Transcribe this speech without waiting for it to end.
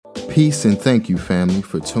Peace and thank you, family,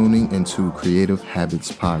 for tuning into Creative Habits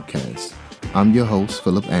Podcast. I'm your host,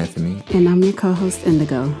 Philip Anthony. And I'm your co-host,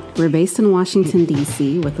 Indigo. We're based in Washington,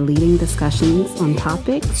 D.C. with leading discussions on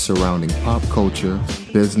topics surrounding pop culture,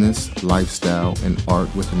 business, lifestyle, and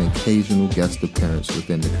art with an occasional guest appearance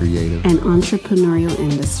within the creative and entrepreneurial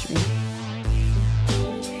industry.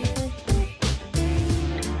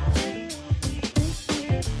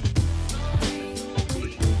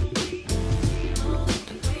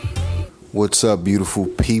 What's up, beautiful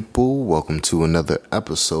people? Welcome to another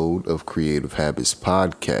episode of Creative Habits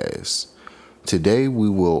Podcast. Today we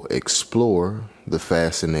will explore the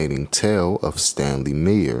fascinating tale of Stanley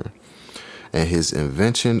Meyer and his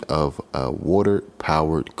invention of a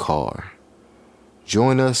water-powered car.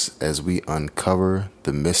 Join us as we uncover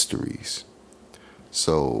the mysteries.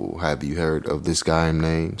 So, have you heard of this guy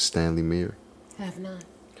named Stanley Meyer? I have not.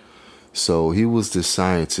 So, he was the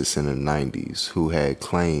scientist in the 90s who had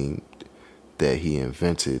claimed that he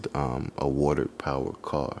invented a water-powered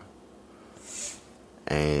car.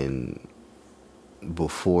 And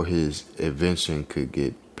before his invention could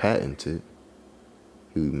get patented,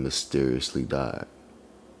 he mysteriously died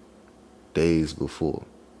days before.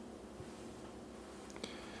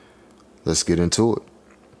 Let's get into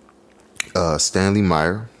it. Stanley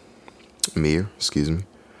Meyer,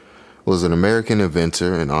 was an American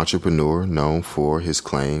inventor and entrepreneur known for his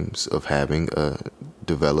claims of having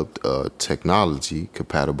developed a technology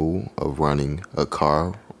capable of running a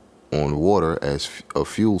car on water as a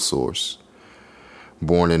fuel source.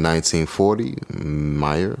 Born in 1940,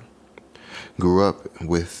 Meyer grew up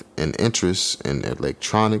with an interest in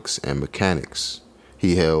electronics and mechanics.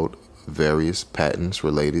 He held various patents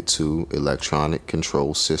related to electronic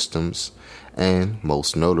control systems and,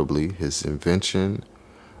 most notably, his invention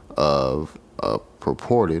of a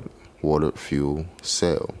purported water fuel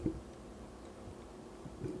cell.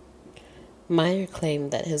 Meyer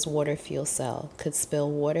claimed that his water fuel cell could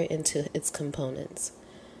spill water into its components,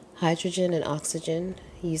 hydrogen and oxygen,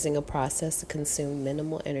 using a process to consume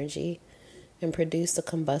minimal energy and produce a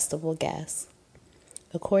combustible gas.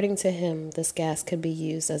 According to him, this gas could be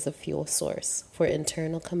used as a fuel source for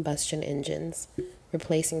internal combustion engines,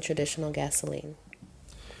 replacing traditional gasoline.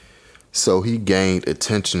 So he gained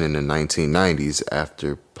attention in the 1990s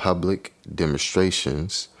after public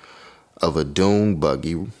demonstrations of a dune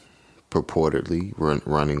buggy purportedly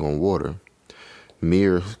running on water.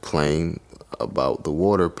 Meyer claimed about the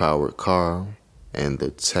water-powered car and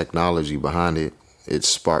the technology behind it. It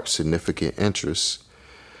sparked significant interest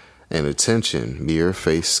and attention. Meyer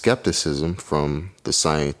faced skepticism from the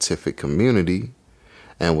scientific community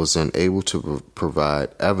and was unable to provide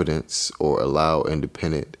evidence or allow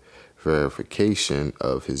independent verification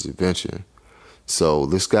of his invention. So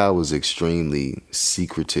this guy was extremely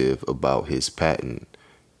secretive about his patent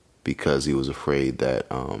because he was afraid that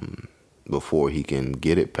before he can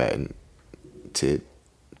get it patented,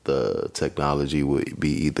 the technology would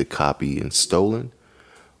be either copied and stolen,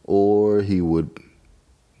 or he would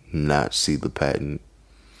not see the patent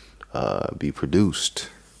be produced.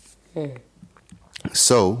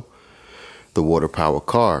 So, the water-powered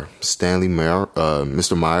car. Stanley Meyer,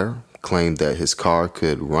 Mr. Meyer, claimed that his car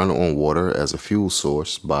could run on water as a fuel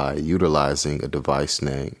source by utilizing a device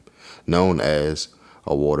known as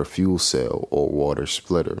a water fuel cell or water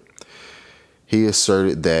splitter. He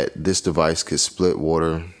asserted that this device could split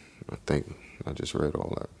water. I think I just read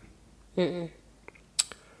all that.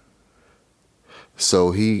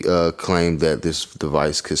 So he claimed that this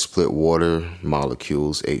device could split water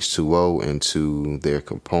molecules, H2O, into their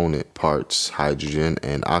component parts, hydrogen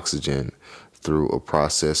and oxygen, through a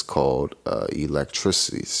process called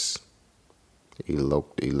electrolysis.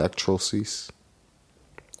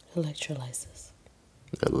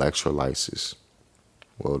 Electrolysis.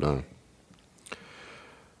 Well done.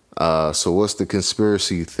 So what's the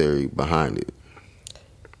conspiracy theory behind it?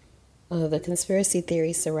 The conspiracy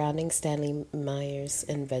theories surrounding Stanley Meyer's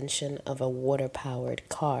invention of a water-powered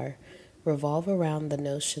car revolve around the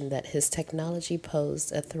notion that his technology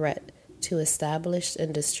posed a threat to established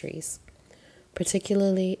industries,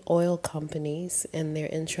 particularly oil companies and their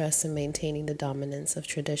interest in maintaining the dominance of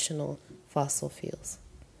traditional fossil fuels.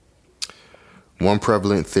 One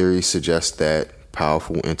prevalent theory suggests that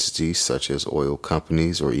powerful entities such as oil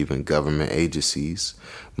companies or even government agencies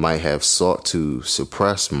might have sought to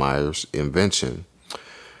suppress Meyer's invention.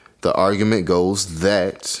 The argument goes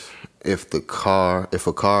that if a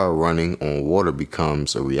car running on water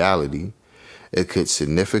becomes a reality, it could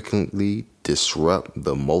significantly disrupt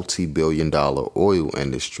the multi-billion-dollar oil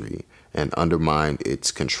industry and undermine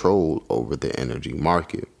its control over the energy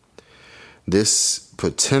market. This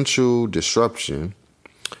potential disruption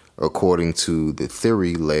according to the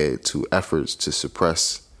theory, led to efforts to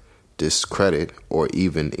suppress, discredit, or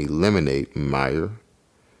even eliminate Meyer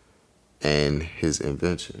and his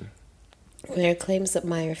invention. There are claims that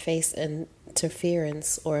Meyer faced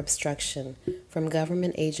interference or obstruction from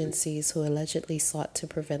government agencies who allegedly sought to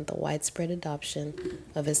prevent the widespread adoption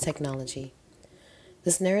of his technology.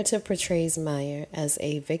 This narrative portrays Meyer as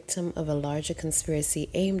a victim of a larger conspiracy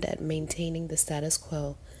aimed at maintaining the status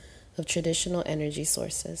quo of traditional energy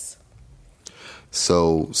sources.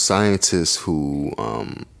 So scientists who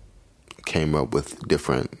came up with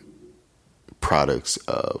different products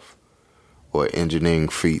of or engineering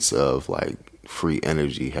feats of like free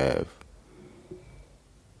energy have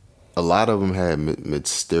a lot of them had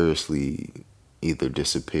mysteriously either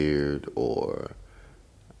disappeared or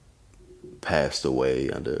passed away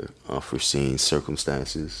under unforeseen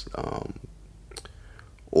circumstances,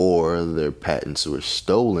 or their patents were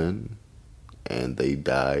stolen and they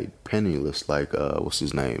died penniless, like what's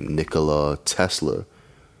his name, Nikola Tesla.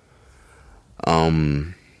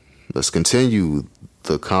 Let's continue.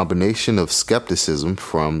 The combination of skepticism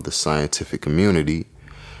from the scientific community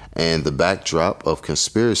and the backdrop of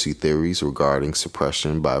conspiracy theories regarding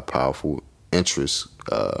suppression by powerful interests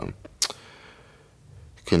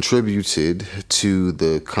contributed to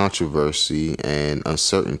the controversy and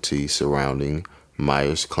uncertainty surrounding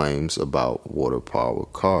Meyer's claims about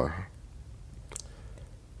water-powered car.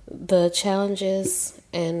 The challenges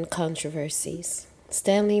and controversies.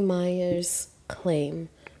 Stanley Meyer's claim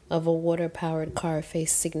of a water-powered car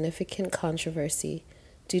faced significant controversy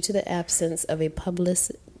due to the absence of a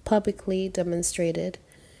publicly demonstrated,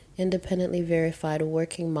 independently verified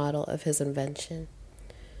working model of his invention.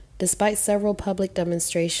 Despite several public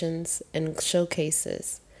demonstrations and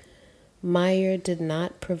showcases, Meyer did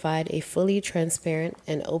not provide a fully transparent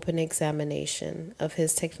and open examination of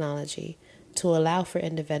his technology to allow for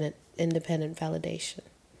independent validation.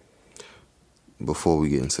 Before we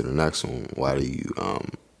get into the next one, why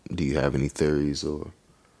do you have any theories or?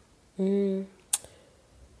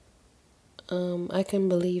 I can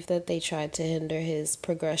believe that they tried to hinder his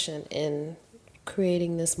progression in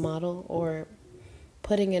creating this model or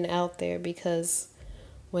putting it out there, because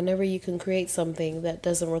whenever you can create something that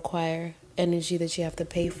doesn't require energy that you have to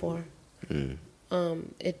pay for,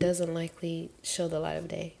 it doesn't likely show the light of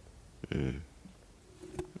day.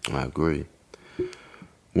 I agree.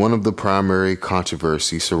 One of the primary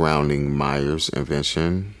controversies surrounding Meyer's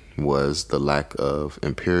invention was the lack of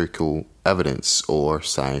empirical evidence or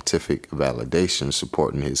scientific validation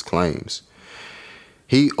supporting his claims.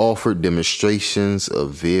 He offered demonstrations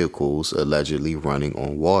of vehicles allegedly running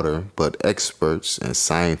on water, but experts and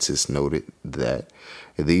scientists noted that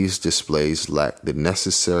these displays lacked the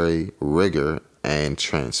necessary rigor and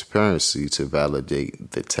transparency to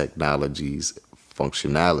validate the technology's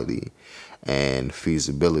functionality and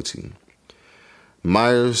feasibility.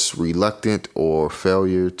 Meyer's reluctance or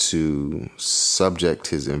failure to subject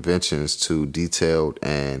his inventions to detailed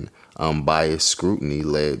and unbiased scrutiny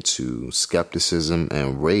led to skepticism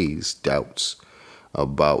and raised doubts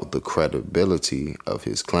about the credibility of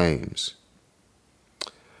his claims.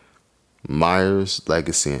 Meyer's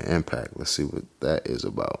legacy and impact. Let's see what that is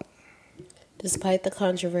about. Despite the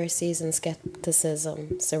controversies and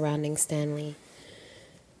skepticism surrounding Stanley,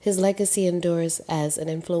 his legacy endures as an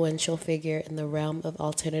influential figure in the realm of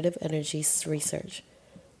alternative energy research.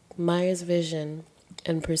 Meyer's vision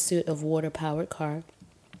and pursuit of water-powered car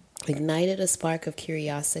ignited a spark of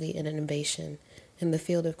curiosity and innovation in the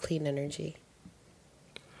field of clean energy.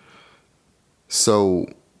 So,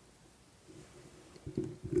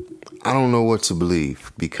 I don't know what to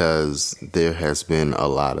believe, because there has been a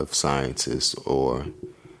lot of scientists, or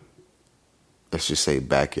let's just say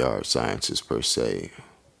backyard scientists per se,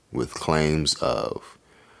 with claims of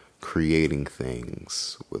creating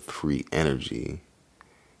things with free energy,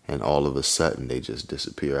 and all of a sudden they just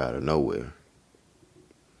disappear out of nowhere.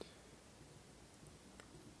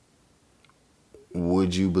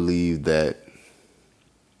 Would you believe that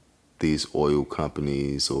these oil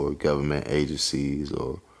companies or government agencies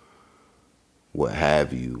or what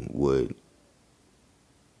have you would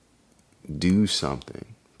do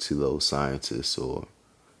something to those scientists or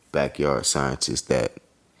backyard scientists that,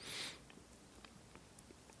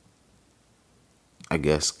 I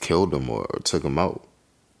guess, killed them or took them out?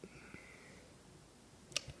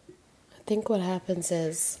 I think what happens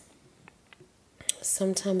is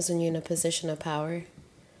sometimes when you're in a position of power,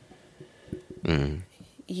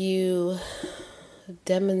 you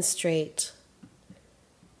demonstrate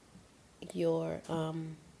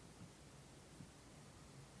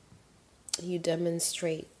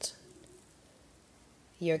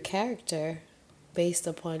your character based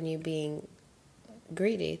upon you being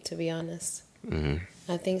greedy, to be honest.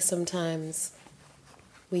 I think sometimes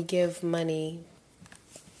we give money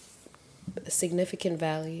significant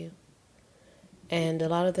value, and a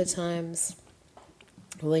lot of the times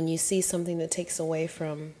when you see something that takes away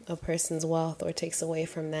from a person's wealth or takes away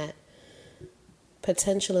from that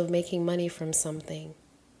potential of making money from something,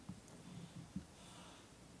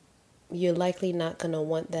 you're likely not going to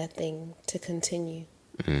want that thing to continue.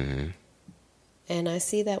 And I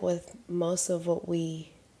see that with most of what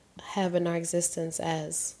we have in our existence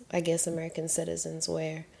as, I guess, American citizens,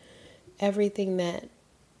 where everything that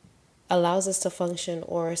allows us to function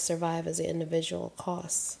or survive as an individual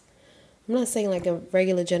costs. I'm not saying like a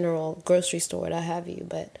regular general grocery store, what have you,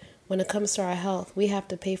 but when it comes to our health, we have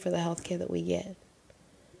to pay for the health care that we get.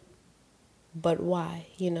 But why,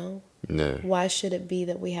 No. Why should it be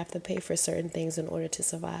that we have to pay for certain things in order to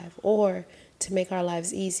survive or to make our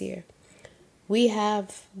lives easier? We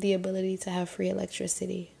have the ability to have free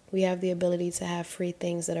electricity. We have the ability to have free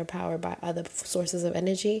things that are powered by other sources of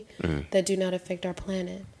energy that do not affect our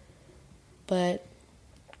planet. But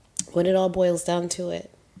when it all boils down to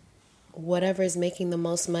it, whatever is making the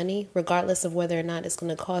most money, regardless of whether or not it's going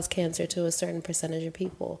to cause cancer to a certain percentage of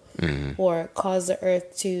people or cause the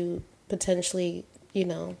earth to potentially,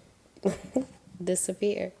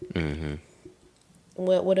 disappear.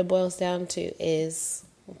 What it boils down to is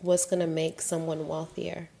what's going to make someone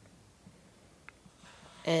wealthier.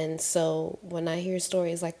 And so when I hear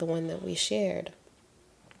stories like the one that we shared,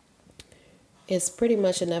 it's pretty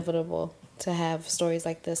much inevitable to have stories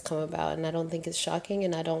like this come about. And I don't think it's shocking.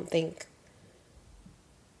 And I don't think,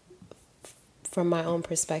 from my own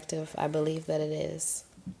perspective, I believe that it is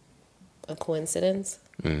a coincidence.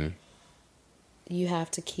 You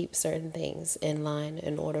have to keep certain things in line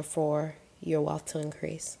in order for your wealth to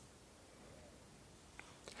increase.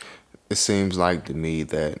 It seems like to me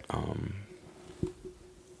that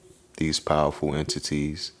these powerful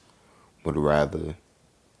entities would rather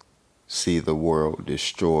see the world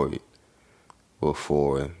destroyed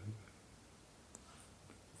before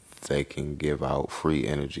they can give out free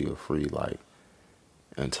energy or free, like,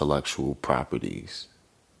 intellectual properties.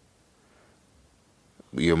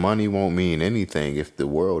 Your money won't mean anything if the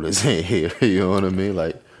world isn't here. You know what I mean?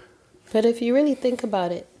 Like, but if you really think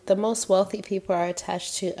about it, the most wealthy people are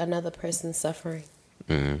attached to another person's suffering.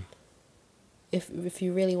 If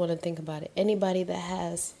you really want to think about it, anybody that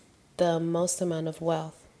has the most amount of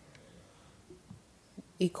wealth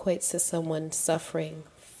equates to someone suffering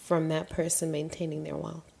from that person maintaining their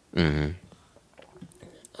wealth.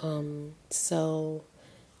 So,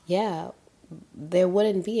 yeah, there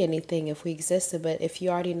wouldn't be anything if we existed. But if you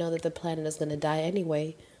already know that the planet is going to die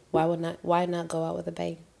anyway, why not go out with a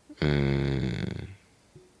bang?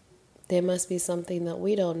 There must be something that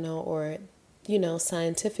we don't know, or,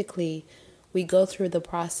 scientifically, we go through the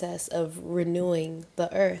process of renewing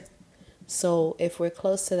the earth. So if we're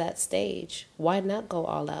close to that stage, why not go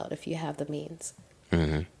all out if you have the means?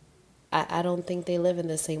 I don't think they live in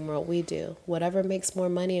the same world we do. Whatever makes more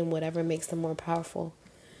money and whatever makes them more powerful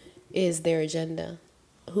is their agenda.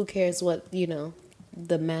 Who cares what,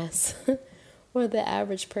 the mass or the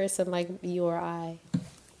average person like you or I?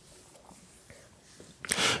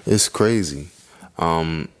 it's crazy.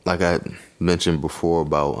 Like I mentioned before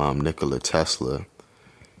about Nikola Tesla,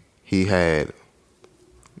 he had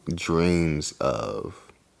dreams of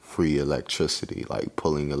free electricity, like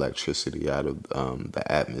pulling electricity out of the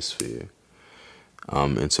atmosphere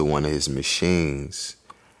into one of his machines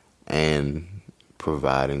and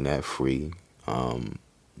providing that free,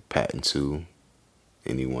 patent to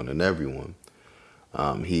anyone and everyone.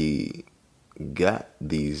 He got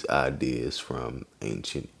these ideas from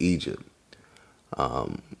ancient Egypt.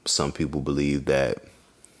 Some people believe that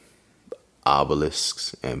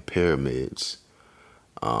obelisks and pyramids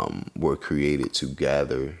were created to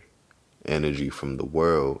gather energy from the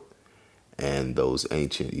world, and those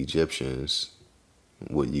ancient Egyptians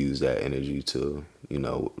would use that energy to,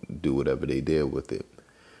 do whatever they did with it.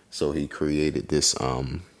 So he created this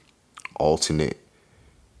alternate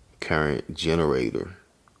current generator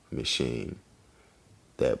machine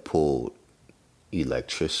that pulled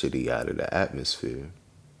electricity out of the atmosphere.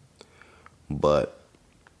 But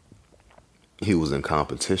he was in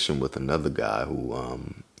competition with another guy who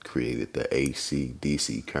created the AC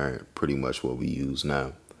DC current, pretty much what we use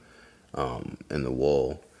now, in the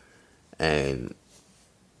wall. And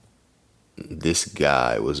this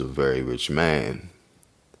guy was a very rich man.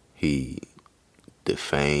 He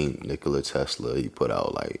defamed Nikola Tesla. He put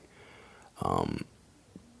out like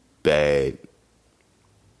bad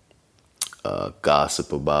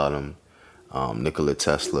gossip about him. Nikola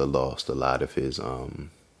Tesla lost a lot of his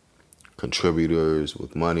contributors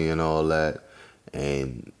with money and all that.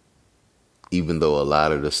 And even though a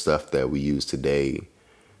lot of the stuff that we use today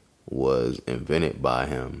was invented by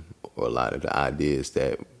him, or a lot of the ideas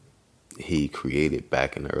that he created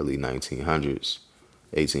back in the early 1900s,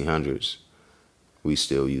 1800s, we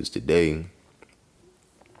still use today,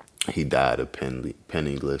 he died a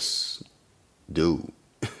penniless dude.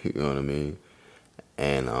 You know what I mean?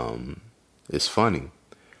 And it's funny.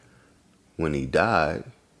 When he died,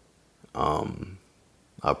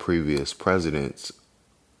 our previous president's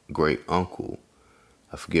great uncle,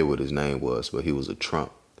 I forget what his name was, but he was a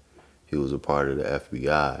Trump. He was a part of the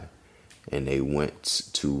FBI, and they went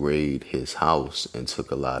to raid his house and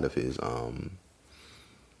took a lot of his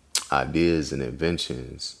ideas and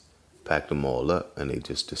inventions, packed them all up, and they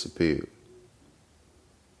just disappeared.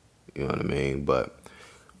 You know what I mean? But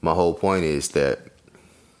my whole point is that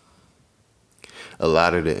a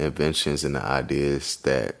lot of the inventions and the ideas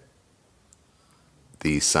that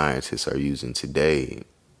these scientists are using today,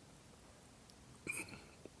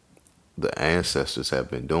 the ancestors have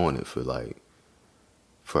been doing it for like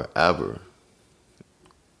forever.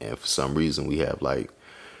 And for some reason we have like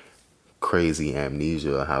crazy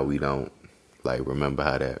amnesia, how we don't like remember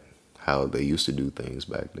how they used to do things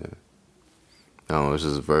back then. I don't know, it's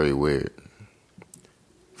just very weird.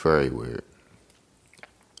 Very weird.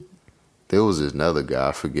 There was this another guy,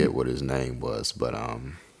 I forget what his name was, but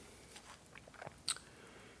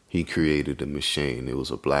he created a machine. It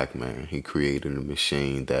was a black man. He created a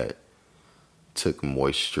machine that took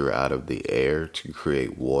moisture out of the air to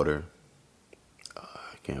create water.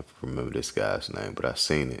 I can't remember this guy's name, but I've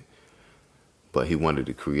seen it. But he wanted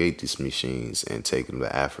to create these machines and take them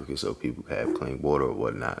to Africa so people could have clean water or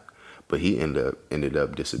whatnot. But he ended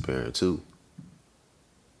up disappearing too.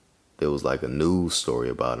 There was like a news story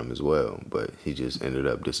about him as well, but he just ended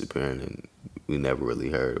up disappearing, and we never really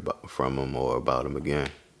heard from him or about him again.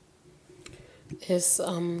 It's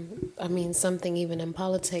something even in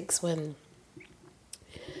politics when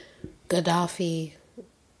Gaddafi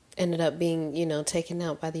ended up being, taken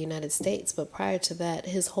out by the United States. But prior to that,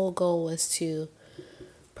 his whole goal was to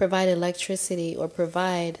provide electricity or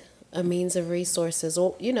provide a means of resources.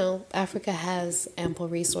 Or, Africa has ample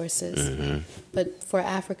resources. Mm-hmm. But for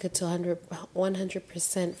Africa to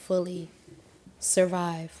 100% fully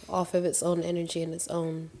survive off of its own energy and its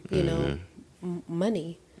own,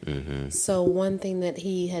 money. Mm-hmm. So one thing that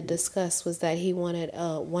he had discussed was that he wanted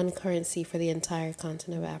one currency for the entire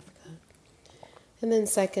continent of Africa. And then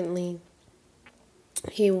secondly,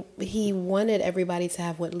 he wanted everybody to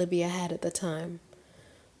have what Libya had at the time,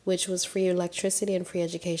 which was free electricity and free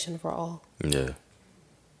education for all. Yeah.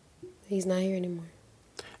 He's not here anymore.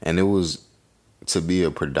 And it was to be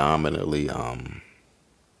a predominantly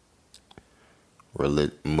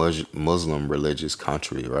Muslim religious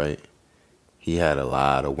country, right? He had a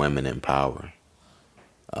lot of women in power.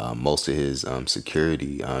 Most of his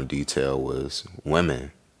security detail was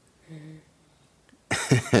women. Mm-hmm.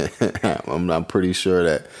 I'm pretty sure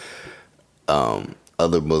that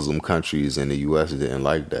other Muslim countries in the U.S. didn't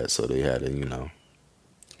like that, so they had to,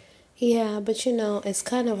 Yeah, but it's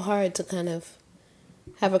kind of hard to kind of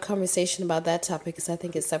have a conversation about that topic because I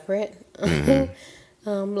think it's separate.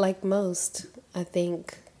 Mm-hmm. Like most, I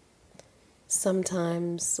think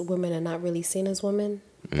sometimes women are not really seen as women,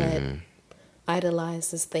 but mm-hmm.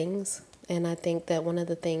 idolized as things. And I think that one of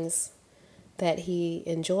the things that he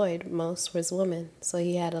enjoyed most was women. So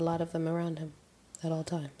he had a lot of them around him at all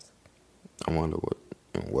times. I wonder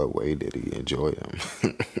in what way did he enjoy them?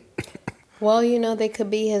 Well, they could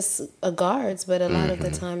be his guards, but a lot mm-hmm.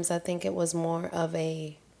 of the times I think it was more of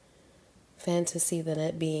a fantasy than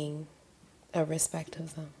it being a respect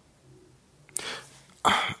of them.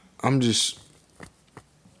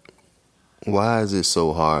 Why is it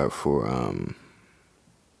so hard for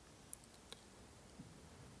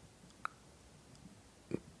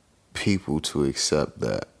people to accept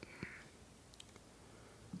that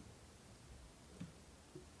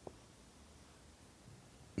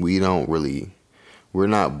we're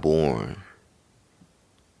not born,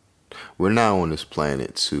 we're not on this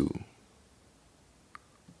planet to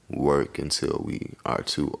work until we are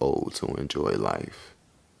too old to enjoy life,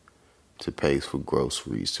 to pay for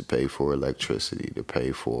groceries, to pay for electricity, to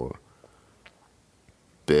pay for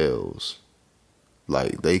bills.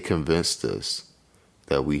 Like, they convinced us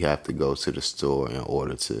that we have to go to the store in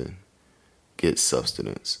order to get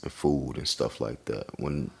sustenance and food and stuff like that,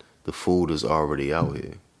 when the food is already out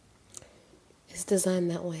here. It's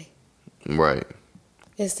designed that way. Right.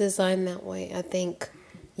 It's designed that way. I think,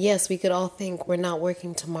 yes, we could all think we're not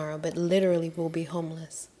working tomorrow, but literally we'll be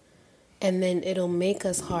homeless. And then it'll make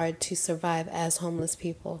us hard to survive as homeless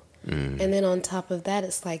people. And then on top of that,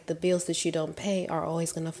 it's like the bills that you don't pay are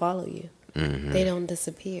always going to follow you. They don't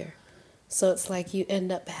disappear. So it's like you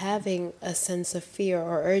end up having a sense of fear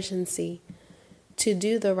or urgency to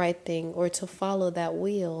do the right thing or to follow that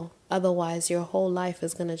wheel. Otherwise, your whole life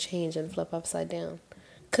is going to change and flip upside down.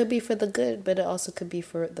 Could be for the good, but it also could be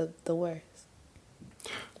for the worse.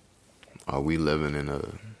 Are we living in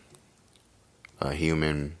a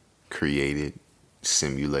human created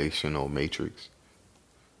simulation or matrix?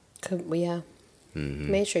 Yeah.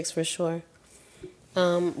 Matrix for sure.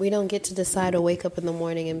 We don't get to decide or wake up in the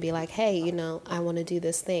morning and be like, hey, I want to do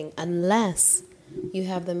this thing, unless you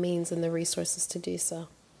have the means and the resources to do so.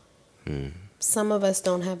 Some of us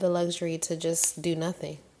don't have the luxury to just do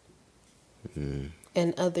nothing.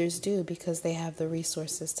 And others do because they have the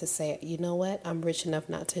resources to say, you know what, I'm rich enough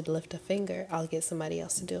not to lift a finger. I'll get somebody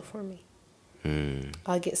else to do it for me.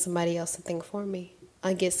 I'll get somebody else to think for me.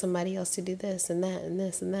 I'll get somebody else to do this and that and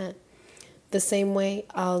this and that. The same way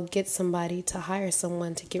I'll get somebody to hire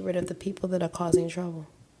someone to get rid of the people that are causing trouble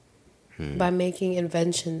by making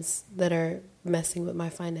inventions that are messing with my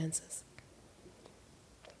finances.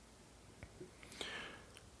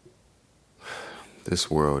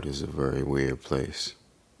 This world is a very weird place.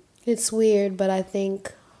 It's weird, but I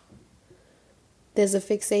think there's a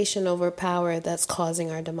fixation over power that's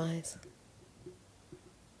causing our demise.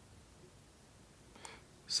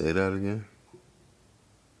 Say that again.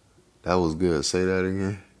 That was good. Say that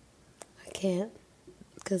again. I can't,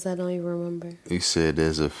 because I don't even remember. You said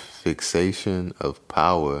there's a fixation of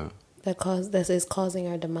power That is causing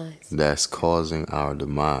our demise. that's causing our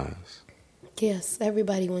demise. Yes,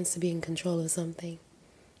 everybody wants to be in control of something.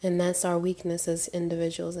 And that's our weakness as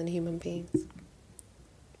individuals and human beings.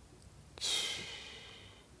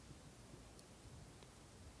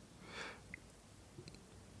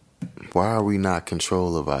 Why are we not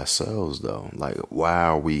control of ourselves, though? Like, why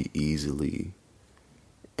are we easily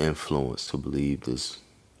influenced to believe this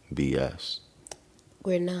BS?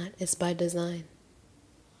 We're not. It's by design.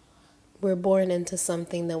 We're born into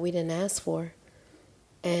something that we didn't ask for.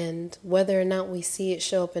 And whether or not we see it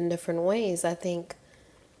show up in different ways, I think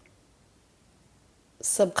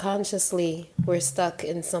subconsciously we're stuck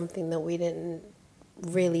in something that we didn't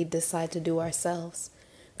really decide to do ourselves.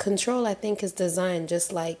 Control, I think, is designed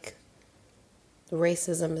just like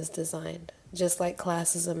racism is designed, just like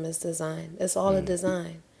classism is designed. It's all a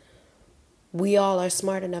design. We all are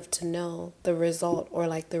smart enough to know the result or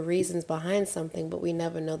like the reasons behind something, but we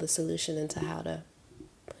never know the solution into how to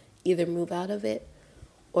either move out of it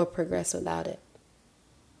or progress without it.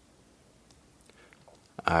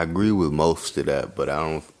 I agree with most of that, but I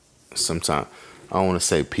don't want to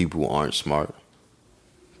say people aren't smart,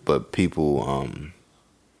 but people,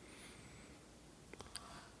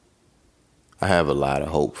 I have a lot of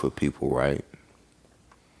hope for people, right?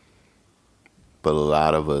 But a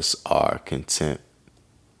lot of us are content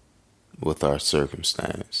with our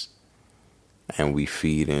circumstance, and we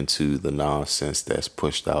feed into the nonsense that's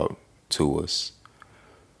pushed out to us.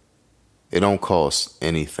 It don't cost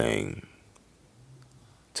anything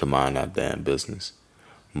to mind our damn business,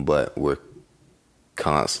 but we're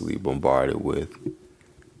constantly bombarded with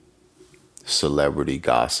celebrity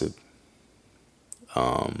gossip,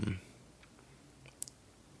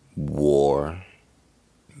 war,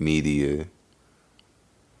 media,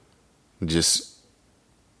 just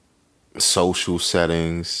social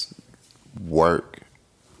settings, work,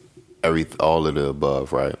 all of the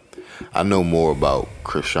above, right? I know more about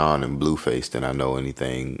Krishan and Blueface than I know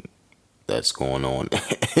anything that's going on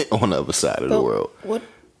on the other side of the world. What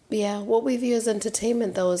we view as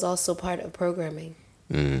entertainment, though, is also part of programming.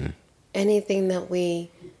 Anything that we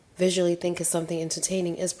visually think is something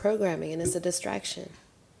entertaining is programming, and it's a distraction.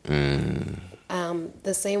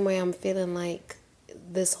 The same way I'm feeling like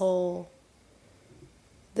this whole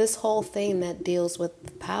thing that deals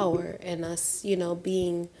with power and us,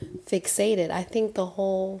 being fixated. I think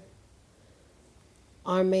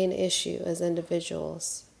our main issue as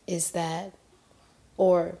individuals is that,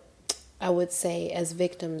 or I would say as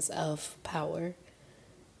victims of power,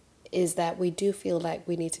 is that we do feel like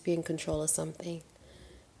we need to be in control of something.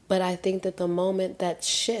 But I think that the moment that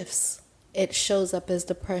shifts, it shows up as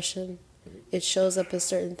depression. It shows up as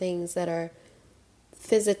certain things that are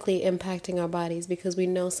physically impacting our bodies because we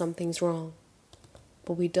know something's wrong.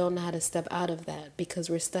 But we don't know how to step out of that because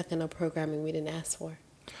we're stuck in a programming we didn't ask for.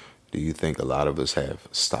 Do you think a lot of us have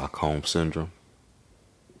Stockholm Syndrome?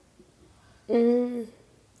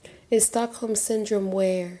 Is Stockholm Syndrome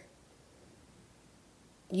where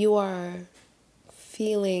you are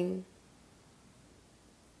feeling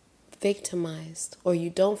victimized, or you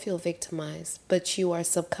don't feel victimized, but you are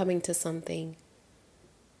succumbing to something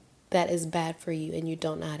that is bad for you and you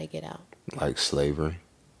don't know how to get out. Like slavery?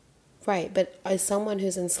 Right, but is someone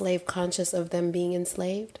who's enslaved conscious of them being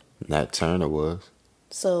enslaved? Nat Turner was.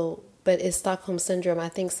 So, but it's Stockholm Syndrome. I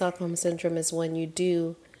think Stockholm Syndrome is when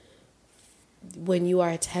you are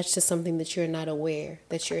attached to something that you're not aware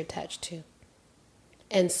that you're attached to.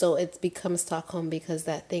 And so it becomes Stockholm because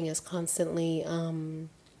that thing is constantly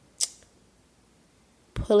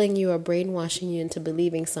pulling you or brainwashing you into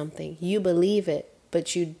believing something. You believe it,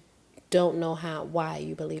 but you don't know why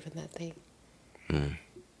you believe in that thing.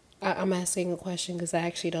 I'm asking a question because I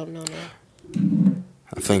actually don't know now.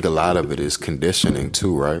 I think a lot of it is conditioning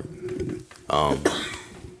too, right?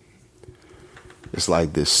 It's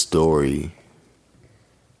like this story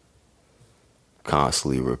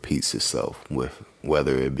constantly repeats itself, with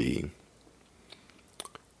whether it be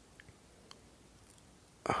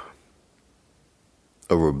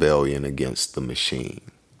a rebellion against the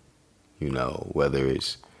machine, whether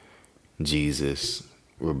it's Jesus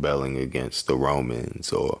rebelling against the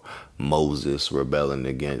Romans, or Moses rebelling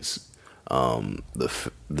against the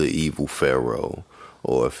evil Pharaoh,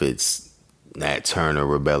 or if it's Nat Turner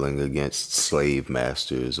rebelling against slave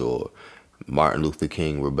masters, or Martin Luther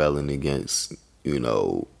King rebelling against,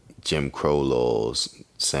 Jim Crow laws.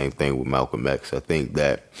 Same thing with Malcolm X. I think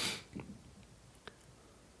that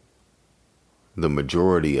the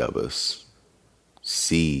majority of us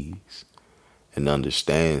sees and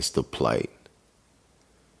understands the plight,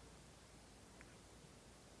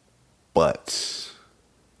 but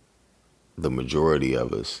the majority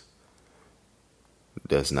of us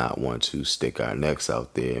does not want to stick our necks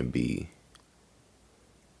out there and be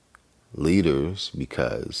leaders,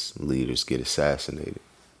 because leaders get assassinated.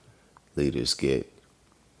 Leaders get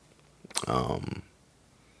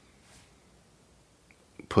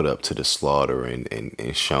put up to the slaughter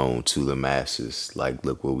and shown to the masses, like,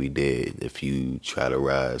 look what we did. If you try to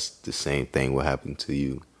rise, the same thing will happen to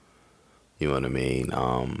you. You know what I mean?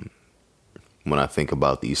 When I think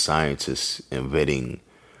about these scientists inventing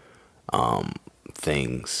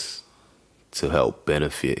things to help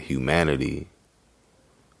benefit humanity,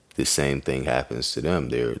 the same thing happens to them.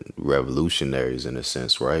 They're revolutionaries in a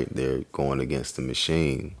sense, right? They're going against the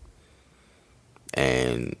machine,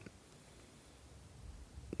 and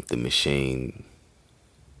the machine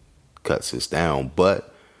cuts us down,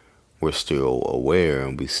 but we're still aware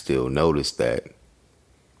and we still notice that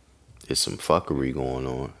there's some fuckery going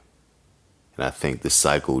on. And I think the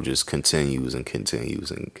cycle just continues and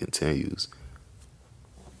continues and continues.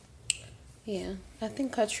 Yeah, I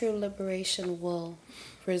think our true liberation will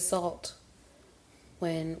result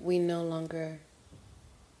when we no longer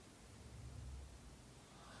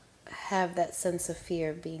have that sense of fear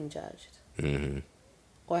of being judged. Mm-hmm.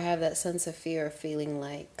 Or have that sense of fear of feeling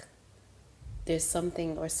like there's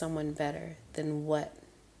something or someone better than what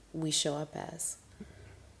we show up as.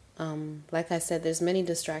 Like I said, there's many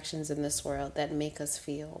distractions in this world that make us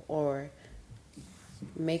feel or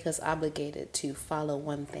make us obligated to follow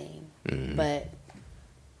one thing. Mm-hmm. But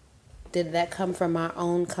did that come from our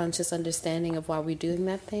own conscious understanding of why we're doing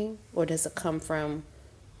that thing? Or does it come from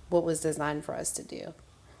what was designed for us to do?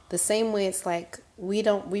 The same way it's like we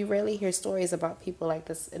rarely hear stories about people like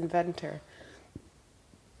this inventor.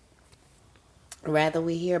 Rather,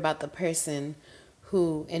 we hear about the person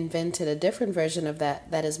who invented a different version of that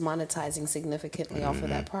is monetizing significantly off of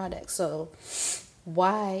that product. So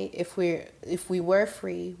why, if we were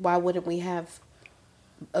free, why wouldn't we have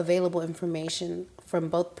available information from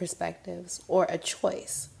both perspectives, or a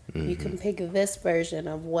choice? Mm-hmm. You can pick this version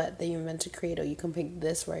of what the inventor created, or you can pick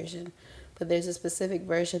this version. But there's a specific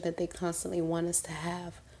version that they constantly want us to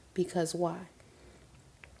have, because why?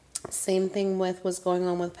 Same thing with what's going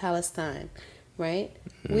on with Palestine, right?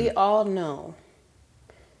 Mm-hmm. We all know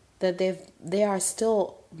that there are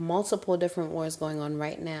still multiple different wars going on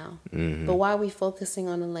right now. Mm-hmm. But why are we focusing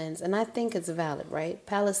on the lens? And I think it's valid, right?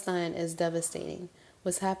 Palestine is devastating.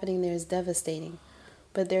 What's happening there is devastating.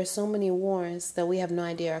 But there are so many wars that we have no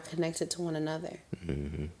idea are connected to one another.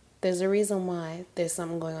 Mm-hmm. There's a reason why there's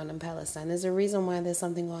something going on in Palestine. There's a reason why there's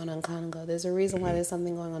something going on in Congo. There's a reason why there's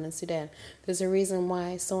something going on in Sudan. There's a reason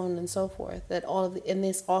why, so on and so forth. That and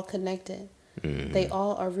it's all connected. Mm-hmm. They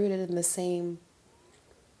all are rooted in the same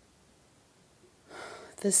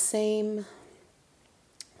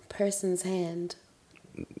person's hand.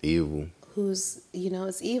 Evil. Who's,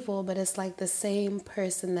 it's evil, but it's like the same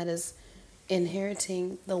person that is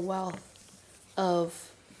inheriting the wealth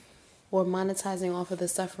of, or monetizing off of the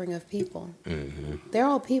suffering of people. Mm-hmm. They're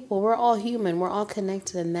all people. We're all human. We're all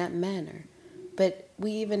connected in that manner. But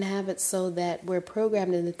we even have it so that we're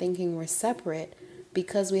programmed into thinking we're separate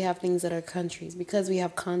because we have things that are countries, because we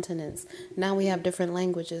have continents. Now we have different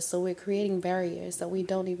languages, so we're creating barriers that we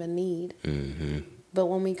don't even need. But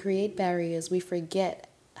when we create barriers, we forget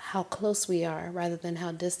how close we are rather than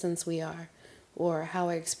how distant we are, or how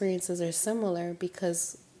our experiences are similar,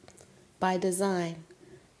 because by design,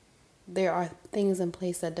 there are things in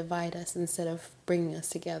place that divide us instead of bringing us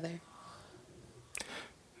together.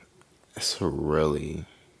 It's a really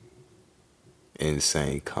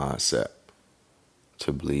insane concept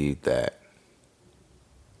to believe that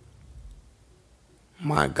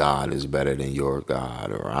my God is better than your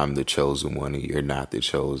God, or I'm the chosen one and you're not the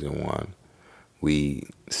chosen one. We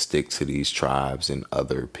stick to these tribes and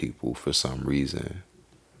other people for some reason.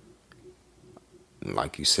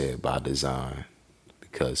 Like you said, by design,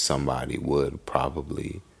 because somebody would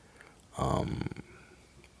probably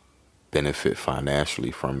benefit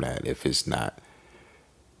financially from that if it's not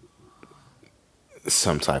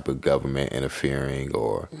some type of government interfering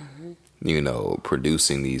or,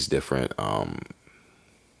 producing these different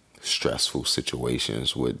stressful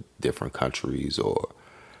situations with different countries, or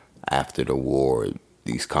after the war,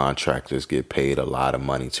 these contractors get paid a lot of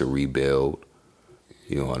money to rebuild.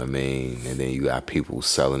 You know what I mean? And then you got people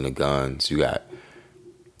selling the guns. You got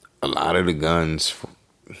a lot of the guns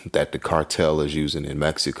that the cartel is using in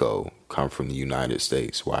Mexico come from the United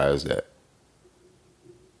States. Why is that?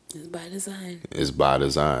 It's by design. It's by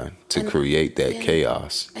design to create that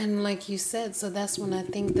chaos. And like you said, so that's when I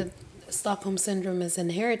think that Stockholm Syndrome is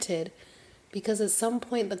inherited, because at some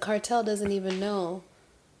point the cartel doesn't even know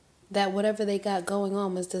that whatever they got going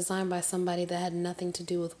on was designed by somebody that had nothing to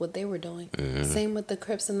do with what they were doing. Same with the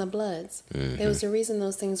Crips and the Bloods. There was a reason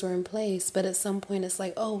those things were in place, but at some point it's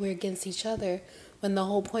like, oh, we're against each other, when the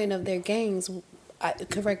whole point of their gangs,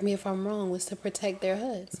 correct me if I'm wrong, was to protect their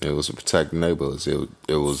hoods. It was to protect neighborhoods. It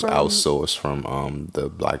was outsourced from the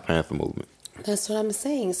Black Panther movement. That's what I'm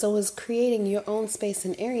saying. So it's creating your own space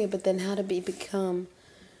and area, but then how to become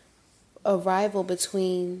a rival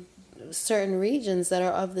between certain regions that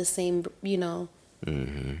are of the same,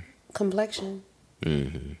 complexion.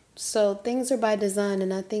 So things are by design,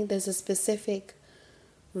 and I think there's a specific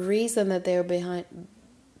reason that they're behind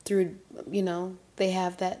through, they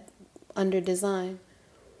have that under design.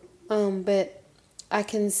 But I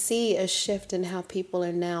can see a shift in how people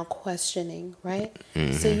are now questioning, right?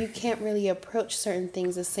 So you can't really approach certain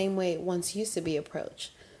things the same way it once used to be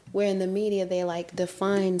approached, where in the media they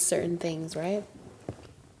define certain things, right?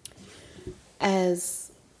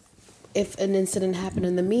 As if an incident happened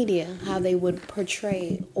in the media, how they would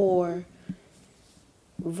portray or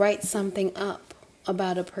write something up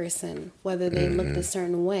about a person, whether they looked a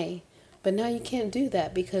certain way. But now you can't do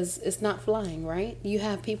that because it's not flying, right? You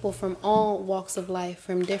have people from all walks of life,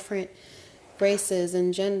 from different races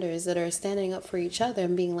and genders, that are standing up for each other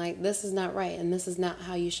and being like, this is not right and this is not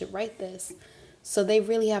how you should write this. So they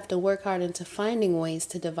really have to work hard into finding ways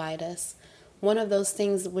to divide us. One of those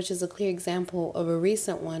things, which is a clear example of a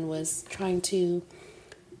recent one, was trying to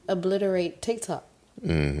obliterate TikTok,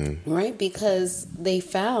 right? Because they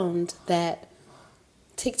found that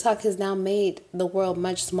TikTok has now made the world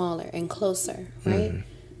much smaller and closer, right?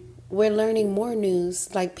 We're learning more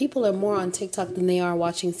news. Like, people are more on TikTok than they are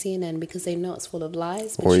watching CNN because they know it's full of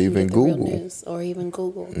lies. Or even Google. Real news, or even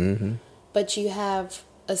Google. But you have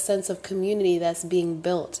a sense of community that's being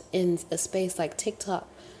built in a space like TikTok,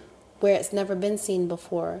 where it's never been seen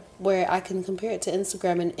before, where I can compare it to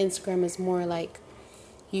Instagram, and Instagram is more like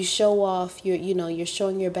you show off, you're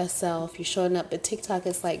showing your best self, you're showing up. But TikTok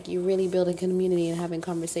is like you're really building community and having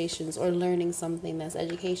conversations or learning something that's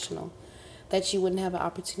educational that you wouldn't have an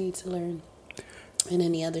opportunity to learn in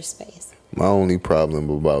any other space. My only problem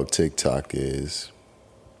about TikTok is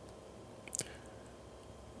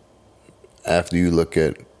after you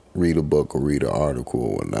read a book or read an article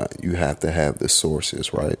or whatnot, you have to have the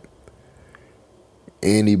sources, right?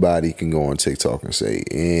 Anybody can go on TikTok and say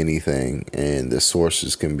anything, and the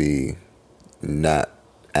sources can be not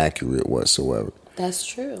accurate whatsoever. That's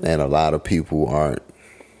true. And a lot of people aren't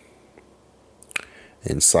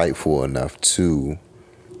insightful enough to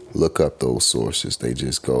look up those sources. They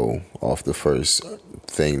just go off the first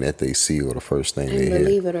thing that they see or the first thing they hear. And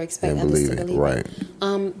believe it or expect others to believe right.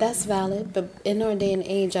 it. That's valid, but in our day and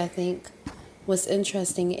age, I think what's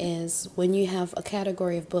interesting is when you have a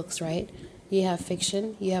category of books, right? You have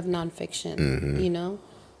fiction, you have nonfiction,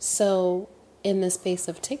 So in the space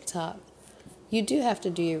of TikTok, you do have to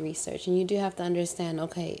do your research, and you do have to understand,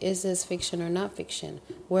 okay, is this fiction or not fiction?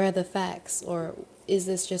 Where are the facts? Or is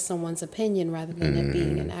this just someone's opinion rather than it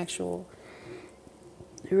being an actual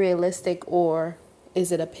realistic or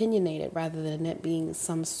is it opinionated rather than it being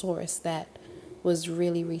some source that was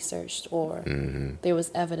really researched or there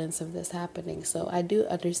was evidence of this happening. So I do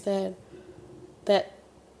understand that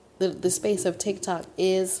the space of TikTok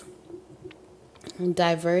is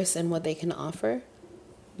diverse in what they can offer,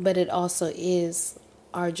 but it also is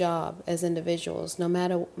our job as individuals, no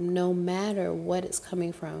matter what it's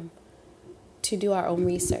coming from, to do our own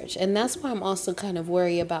research. And that's why I'm also kind of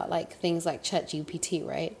worried about like things like ChatGPT,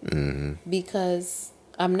 right? Because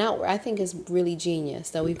I think it's really genius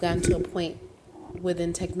that we've gotten to a point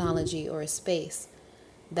within technology or a space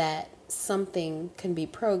that something can be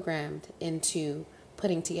programmed into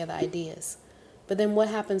putting together ideas. But then what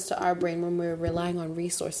happens to our brain when we're relying on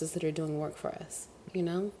resources that are doing work for us, you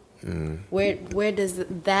know? Where does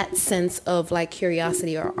that sense of like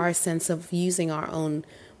curiosity or our sense of using our own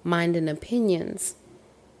mind and opinions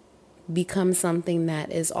become something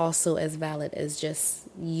that is also as valid as just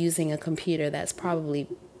using a computer that's probably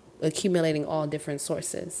accumulating all different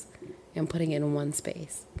sources and putting it in one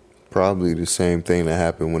space? Probably the same thing that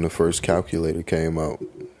happened when the first calculator came out.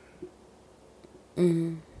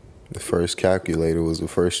 The first calculator was the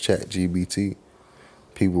first ChatGPT.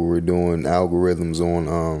 People were doing algorithms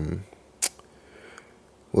on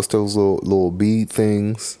what's those little bead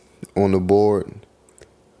things on the board,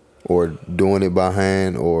 or doing it by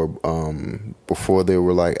hand, or before there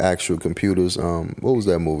were like actual computers. What was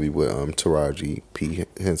that movie with Taraji P.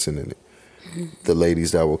 Henson in it? The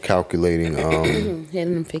ladies that were calculating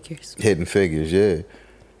Hidden figures. Hidden figures, yeah.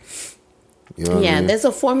 You know what I mean? There's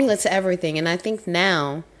a formula to everything, and I think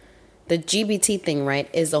now the GBT thing, right,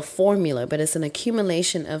 is a formula, but it's an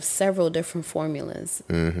accumulation of several different formulas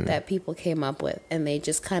that people came up with, and they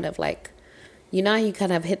just kind of like, you know how you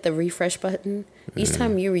kind of hit the refresh button? Each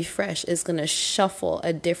time you refresh, it's going to shuffle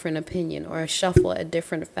a different opinion or shuffle a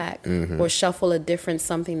different fact or shuffle a different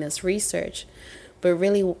something that's researched. But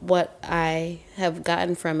really what I have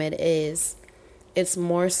gotten from it is it's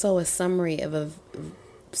more so a summary of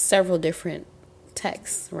several different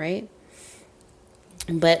texts, right?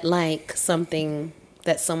 But like something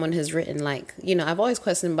that someone has written, like, you know, I've always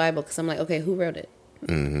questioned the Bible because I'm like, okay, who wrote it?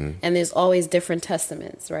 And there's always different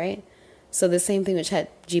testaments, right? So the same thing with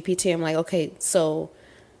ChatGPT, I'm like, okay, so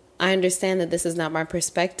I understand that this is not my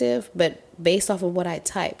perspective, but based off of what I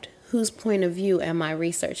typed, whose point of view am I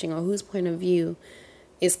researching, or whose point of view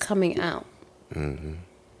is coming out?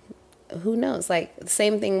 Who knows? Like, the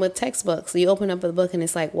same thing with textbooks. You open up a book and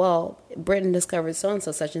it's like, well, Britain discovered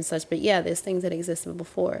so-and-so, such and such. But yeah, there's things that existed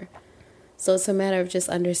before. So it's a matter of just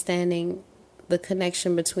understanding the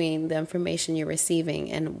connection between the information you're receiving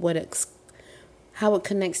and how it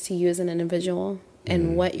connects to you as an individual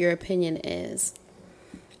and what your opinion is.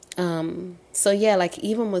 So yeah, like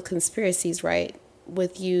even with conspiracies, right?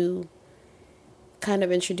 With you kind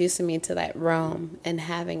of introducing me to that realm and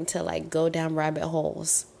having to like go down rabbit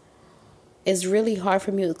holes. It's really hard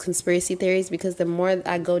for me with conspiracy theories because the more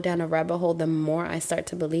I go down a rabbit hole, the more I start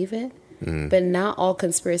to believe it. But not all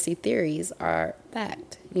conspiracy theories are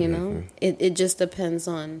fact, you know? It just depends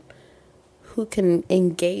on who can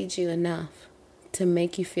engage you enough to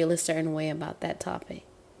make you feel a certain way about that topic.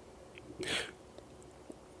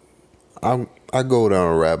 I go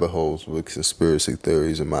down rabbit holes with conspiracy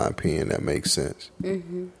theories, in my opinion, that makes sense.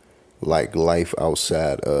 Like life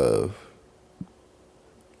outside of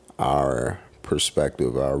our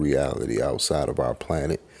perspective, our reality, outside of our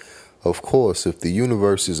planet. Of course, if the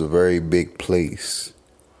universe is a very big place,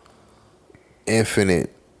 infinite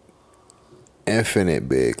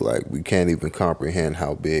big, like we can't even comprehend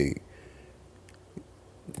how big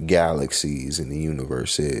galaxies in the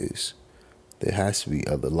universe is, there has to be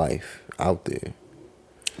other life out there.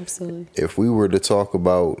 Absolutely. If we were to talk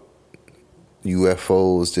about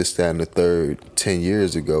UFOs, this, that, and the third, 10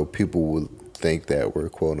 years ago, people would think that we're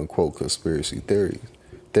quote unquote conspiracy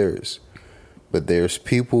theorists. But there's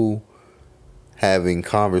people having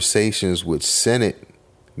conversations with Senate,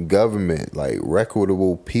 government, like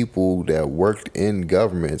reputable people that worked in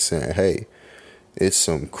government, saying, hey, it's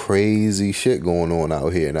some crazy shit going on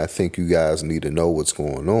out here, and I think you guys need to know what's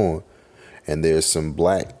going on. And there's some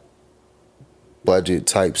black budget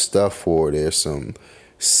type stuff for it. There's some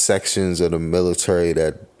sections of the military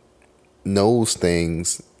that knows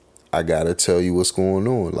things. I gotta tell you what's going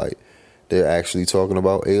on. Like, they're actually talking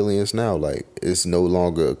about aliens now. Like, it's no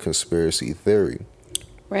longer a conspiracy theory.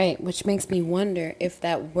 Right, which makes me wonder if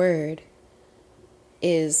that word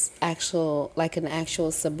is like an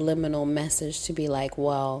actual subliminal message to be like,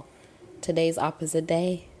 well, today's opposite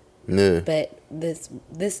day. Yeah. But this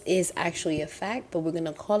is actually a fact, but we're going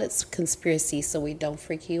to call it conspiracy so we don't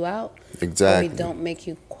freak you out. Exactly. Or we don't make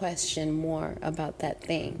you question more about that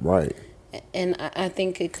thing. Right. And I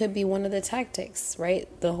think it could be one of the tactics, right?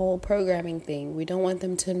 The whole programming thing. We don't want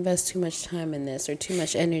them to invest too much time in this or too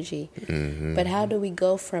much energy. But how do we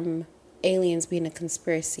go from aliens being a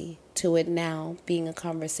conspiracy to it now being a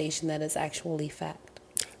conversation that is actually fact?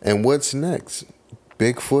 And what's next?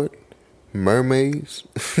 Bigfoot? Mermaids?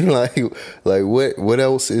 like what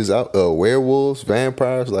else is out? Werewolves?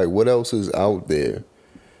 Vampires? Like, what else is out there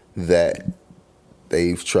that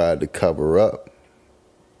they've tried to cover up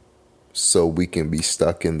so we can be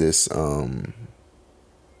stuck in this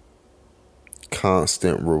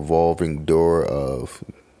constant revolving door of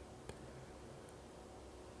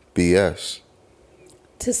BS?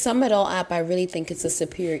 To sum it all up, I really think it's a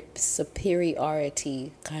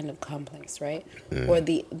superiority kind of complex, right? Or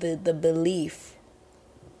the belief.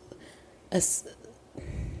 It's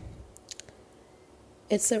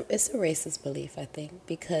a racist belief, I think,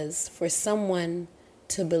 because for someone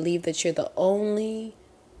to believe that you're the only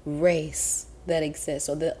race that exists,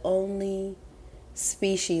 or the only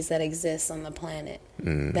species that exists on the planet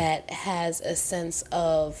that has a sense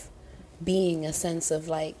of being, a sense of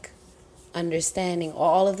like understanding, or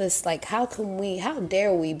all of this, like how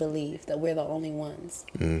dare we believe that we're the only ones,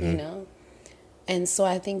 you know? And so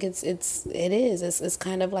I think it's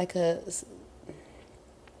kind of like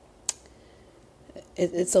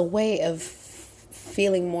it's a way of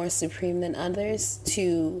feeling more supreme than others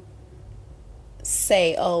to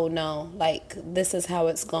say, oh no, like this is how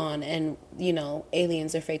it's gone, and you know,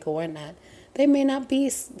 aliens are fake or whatnot. They may not be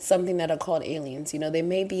something that are called aliens, you know, they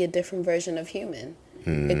may be a different version of human.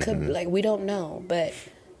 It could, like, we don't know, but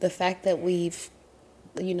the fact that we've,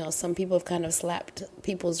 you know, some people have kind of slapped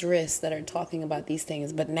people's wrists that are talking about these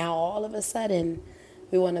things, but now all of a sudden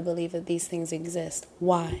we want to believe that these things exist.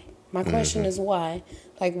 Why? My question is why?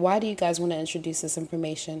 Like, why do you guys want to introduce this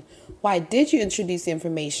information? Why did you introduce the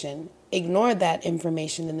information, ignore that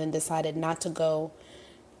information, and then decided not to go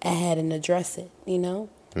ahead and address it, you know?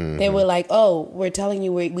 They were like, oh, we're telling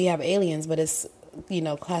you we have aliens, but it's, you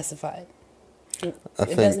know, classified. It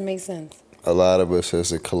doesn't make sense. A lot of us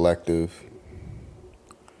as a collective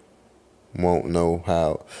won't know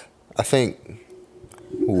how. I think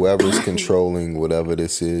whoever's controlling whatever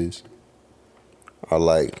this is are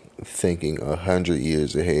like thinking 100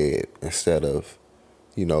 years ahead instead of,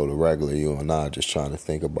 you know, the regular you and I just trying to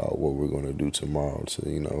think about what we're going to do tomorrow to,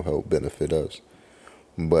 you know, help benefit us.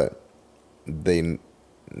 But they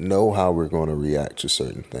know how we're going to react to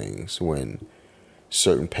certain things. When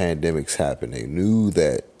certain pandemics happen, they knew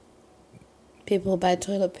that people buy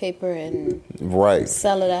toilet paper and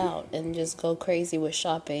sell it out and just go crazy with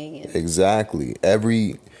shopping. Exactly.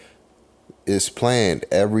 It's planned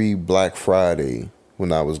every Black Friday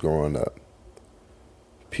when I was growing up.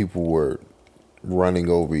 People were running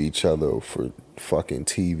over each other for fucking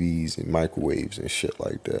TVs and microwaves and shit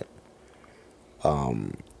like that.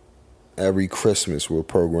 Every Christmas we're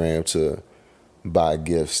programmed to buy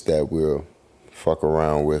gifts that we'll fuck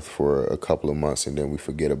around with for a couple of months and then we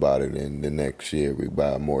forget about it, and the next year we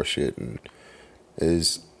buy more shit, and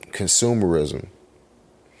it's consumerism.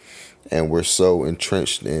 And we're so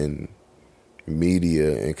entrenched in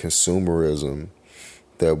media and consumerism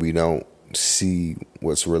that we don't see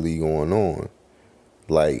what's really going on.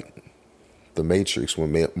 Like the Matrix,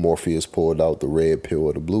 when Morpheus pulled out the red pill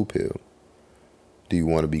or the blue pill. Do you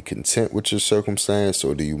want to be content with your circumstance,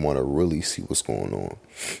 or do you want to really see what's going on?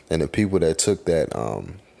 And the people that took that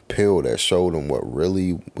pill that showed them what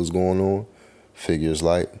really was going on, figures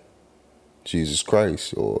like Jesus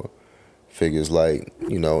Christ, or figures like,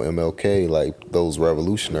 you know, MLK, like those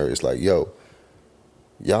revolutionaries, like, yo,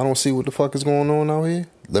 y'all don't see what the fuck is going on out here?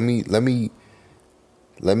 Let me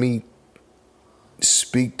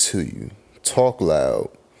speak to you. Talk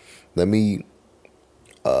loud. Let me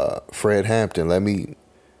Fred Hampton, let me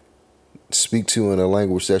speak to you in a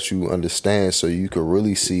language that you understand so you can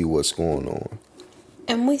really see what's going on.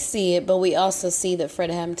 And we see it, but we also see that Fred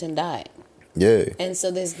Hampton died. Yeah. And so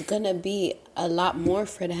there's going to be a lot more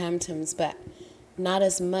Fred Hamptons, but not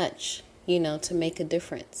as much, you know, to make a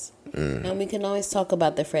difference. And we can always talk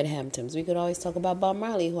about the Fred Hamptons. We could always talk about Bob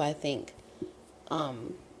Marley, who I think,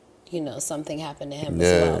 you know, something happened to him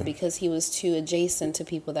as well, because he was too adjacent to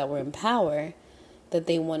people that were in power, that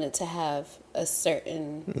they wanted to have a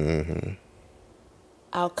certain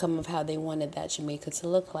outcome of how they wanted that Jamaica to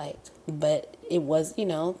look like. But it was, you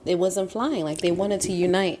know, it wasn't flying. Like, they wanted to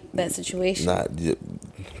unite that situation.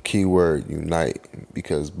 Keyword unite,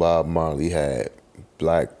 because Bob Marley had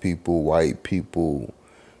black people, white people,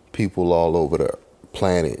 people all over the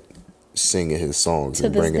planet singing his songs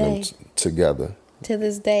and bringing them together. To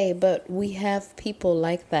this day, but we have people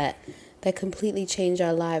like that that completely change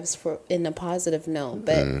our lives for in a positive note,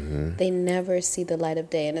 but they never see the light of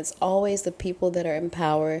day. And it's always the people that are in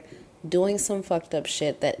power doing some fucked up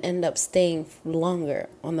shit that end up staying longer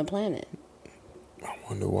on the planet. I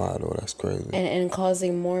wonder why, though. That's crazy. And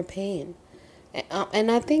causing more pain.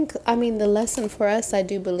 And I think, I mean, the lesson for us, I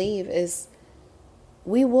do believe, is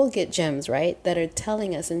we will get gems, right, that are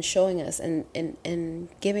telling us and showing us and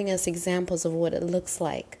giving us examples of what it looks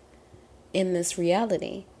like in this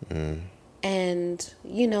reality. And,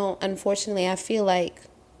 you know, unfortunately, I feel like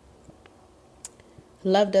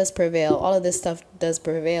love does prevail. All of this stuff does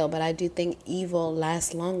prevail, but I do think evil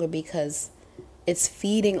lasts longer because it's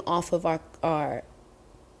feeding off of our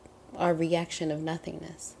reaction of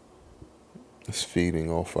nothingness. It's feeding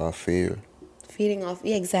off our fear. Feeding off,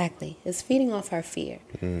 yeah, exactly. It's feeding off our fear.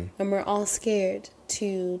 And we're all scared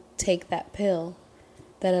to take that pill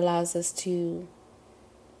that allows us to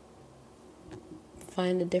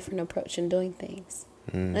find a different approach in doing things.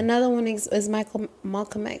 Another one is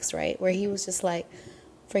Malcolm X, right? Where he was just like,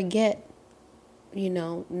 forget, you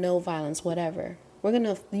know, no violence, whatever. We're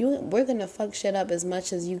gonna fuck shit up as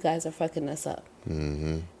much as you guys are fucking us up.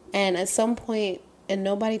 And at some point, and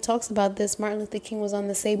nobody talks about this, Martin Luther King was on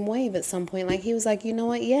the same wave at some point. Like, he was like, you know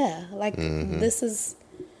what? Yeah, like, this is...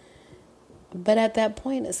 But at that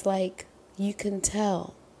point, it's like, you can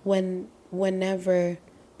tell whenever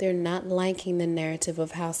they're not liking the narrative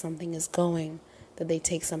of how something is going, that they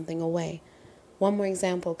take something away. One more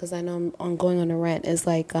example, because I know I'm going on a rant, is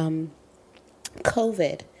like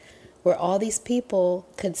COVID, where all these people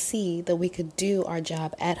could see that we could do our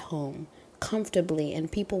job at home comfortably,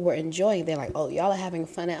 and people were enjoying. They're like, oh, y'all are having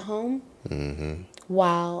fun at home?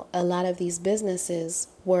 While a lot of these businesses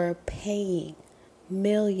were paying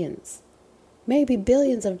millions, maybe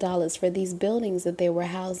billions of dollars for these buildings that they were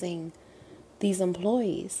housing these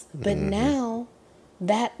employees. But now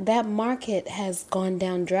that market has gone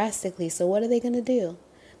down drastically. So what are they going to do?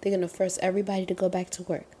 They're going to force everybody to go back to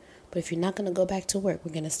work. But if you're not going to go back to work,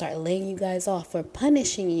 we're going to start laying you guys off for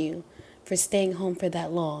punishing you for staying home for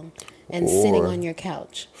that long and sitting on your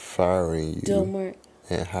couch, firing you, doing work,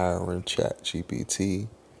 and hiring ChatGPT,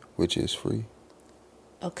 which is free.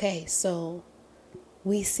 Okay, so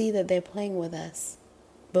we see that they're playing with us,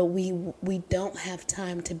 but we don't have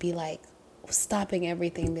time to be like stopping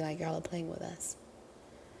everything and be like, y'all are playing with us,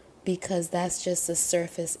 because that's just a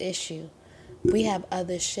surface issue. We have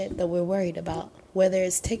other shit that we're worried about, whether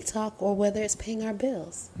it's TikTok or whether it's paying our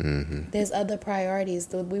bills. There's other priorities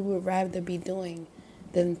that we would rather be doing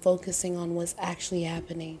than focusing on what's actually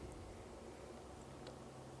happening.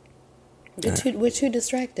 We're too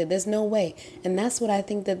distracted. There's no way. And that's what I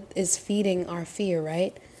think that is feeding our fear,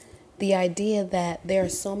 right? The idea that there are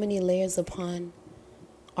so many layers upon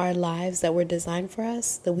our lives that were designed for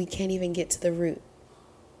us that we can't even get to the root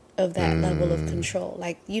of that level of control.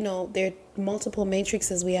 Like, you know, there are multiple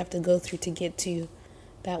matrices we have to go through to get to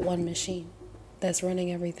that one machine that's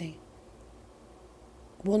running everything.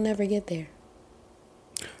 We'll never get there.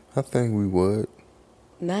 I think we would.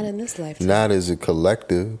 Not in this lifetime. Not as a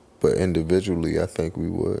collective, but individually, I think we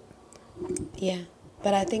would. Yeah.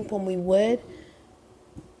 But I think when we would,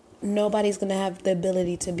 nobody's going to have the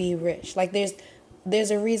ability to be rich. Like,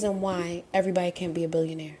 there's a reason why everybody can't be a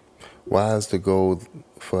billionaire. Why is the goal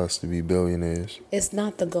for us to be billionaires? It's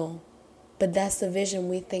not the goal. But that's the vision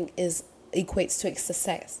we think equates to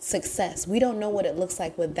success. We don't know what it looks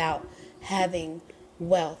like without having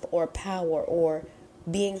wealth or power or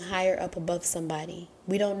being higher up above somebody.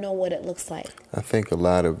 We don't know what it looks like. I think a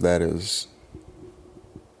lot of that is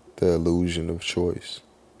the illusion of choice.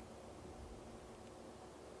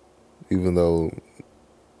 Even though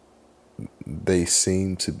they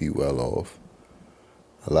seem to be well off,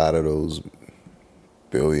 a lot of those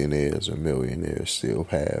billionaires or millionaires still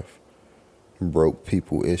have broke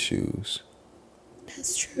people issues.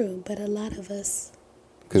 That's true, but a lot of us...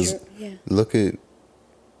 Because look at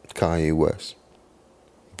Kanye West.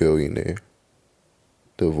 Billionaire,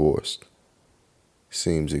 divorced,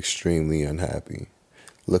 seems extremely unhappy.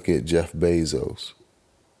 Look at Jeff Bezos,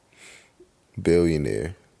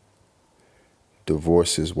 billionaire,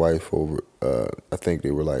 divorced his wife over, I think they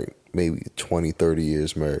were like maybe 20, 30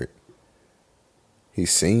 years married. He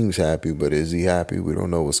seems happy, but is he happy? We don't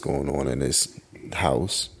know what's going on in his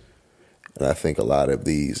house. And I think a lot of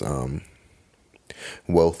these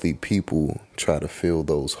wealthy people try to fill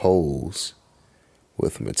those holes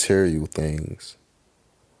with material things.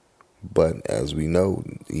 But as we know,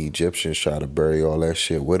 the Egyptians try to bury all that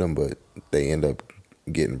shit with them, but they end up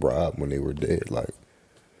getting robbed when they were dead. Like,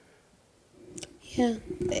 yeah,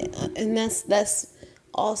 and that's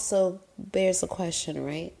also bears a question,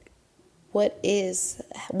 right? what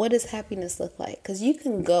does happiness look like? Because you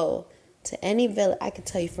can go to any village, I can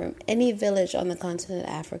tell you from any village on the continent of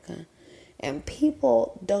Africa, and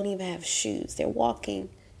people don't even have shoes. They're walking,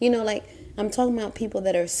 like I'm talking about people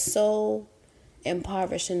that are so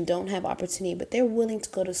impoverished and don't have opportunity, but they're willing to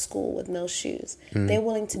go to school with no shoes. They're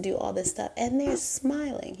willing to do all this stuff, and they're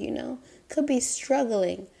smiling, could be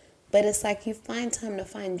struggling, but it's like you find time to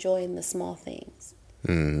find joy in the small things.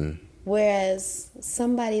 Whereas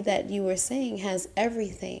somebody that you were saying has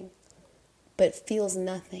everything but feels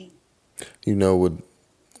nothing. What,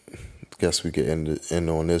 I guess we could end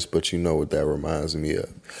on this, but what that reminds me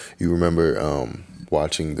of? You remember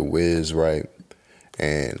watching The Wiz, right?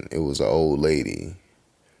 And it was an old lady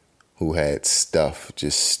who had stuff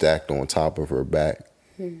just stacked on top of her back.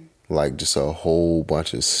 Like just a whole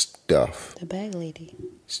bunch of stuff. The bag lady.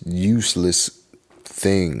 Useless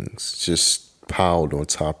things just piled on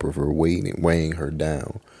top of her, weighing her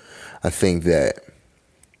down. I think that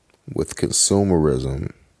with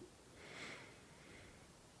consumerism,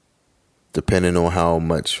 depending on how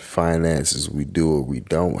much finances we do or we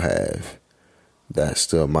don't have, that's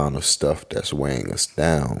the amount of stuff that's weighing us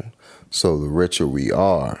down. So the richer we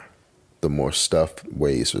are, the more stuff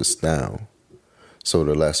weighs us down. So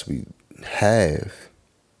the less we have,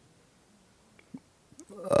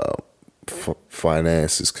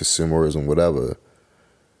 finances, consumerism, whatever,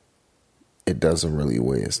 it doesn't really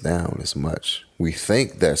weigh us down as much. We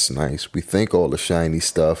think that's nice. We think all the shiny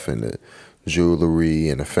stuff and the jewelry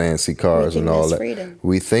and the fancy cars and all that. Freedom.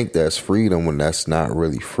 We think that's freedom when that's not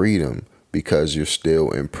really freedom, because you're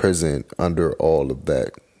still imprisoned under all of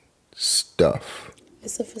that stuff.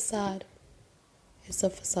 It's a facade. It's a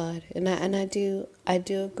facade. And I do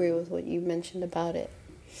agree with what you mentioned about it.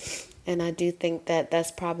 And I do think that that's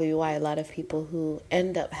probably why a lot of people who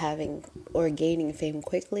end up having or gaining fame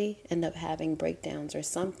quickly end up having breakdowns or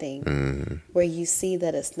something where you see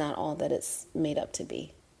that it's not all that it's made up to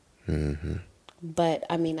be. But,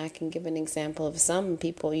 I mean, I can give an example of some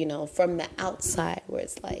people, from the outside where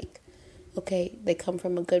it's like, okay, they come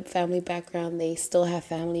from a good family background. They still have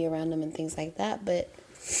family around them and things like that. But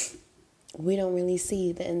we don't really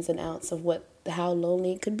see the ins and outs of how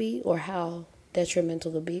lonely it could be or how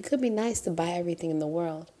detrimental to be. It could be nice to buy everything in the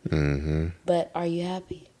world, but are you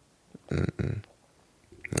happy? That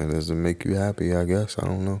doesn't make you happy, I guess. I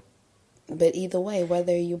don't know. But either way,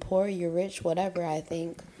 whether you're poor, you're rich, whatever, I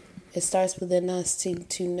think it starts within us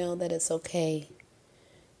to know that it's okay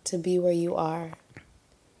to be where you are.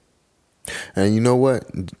 And you know what?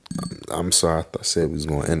 I'm sorry, I said we was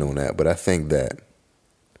going to end on that, but I think that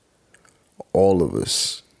all of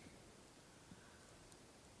us,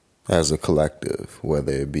 as a collective,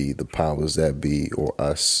 whether it be the powers that be or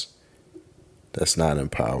us that's not in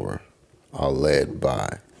power, are led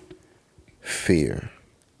by fear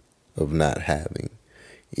of not having,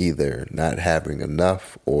 either not having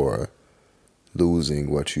enough or losing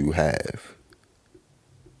what you have,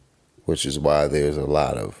 which is why there's a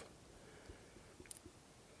lot of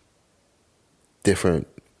different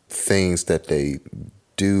things that they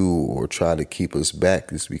do or try to keep us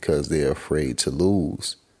back, is because they're afraid to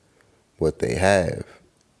lose what they have.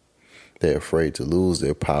 They're afraid to lose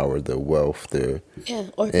their power, their wealth, their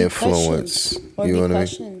influence. You know what I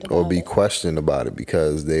mean? Or be questioned about it,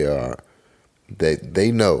 because they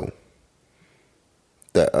know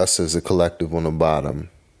that us as a collective on the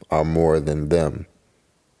bottom are more than them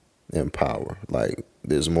in power. Like,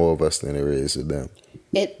 there's more of us than there is of them.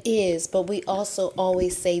 It is, but we also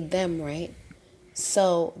always say them, right?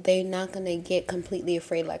 So they're not going to get completely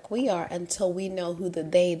afraid like we are until we know who the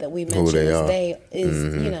they that we mentioned as they is,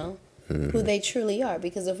 who they truly are.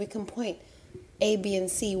 Because if we can point A, B,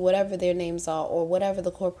 and C, whatever their names are or whatever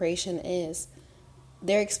the corporation is,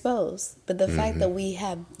 they're exposed. But the fact that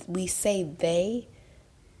we say they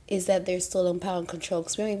is that they're still in power and control,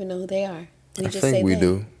 because we don't even know who they are. I think we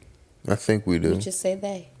do. We just say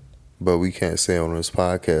they. But we can't say on this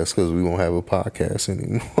podcast because we won't have a podcast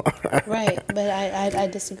anymore. Right, but I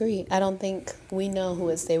disagree. I don't think we know who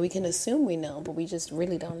it's there. We can assume we know, but we just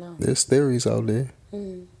really don't know. There's theories out there.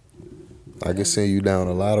 I can send you down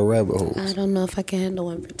a lot of rabbit holes. I don't know if I can handle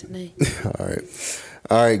one for tonight.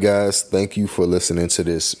 All right, guys. Thank you for listening to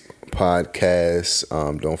this podcast.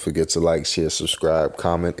 Don't forget to like, share, subscribe,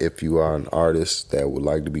 comment. If you are an artist that would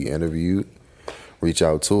like to be interviewed, reach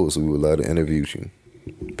out to us. We would love to interview you.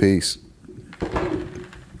 Peace.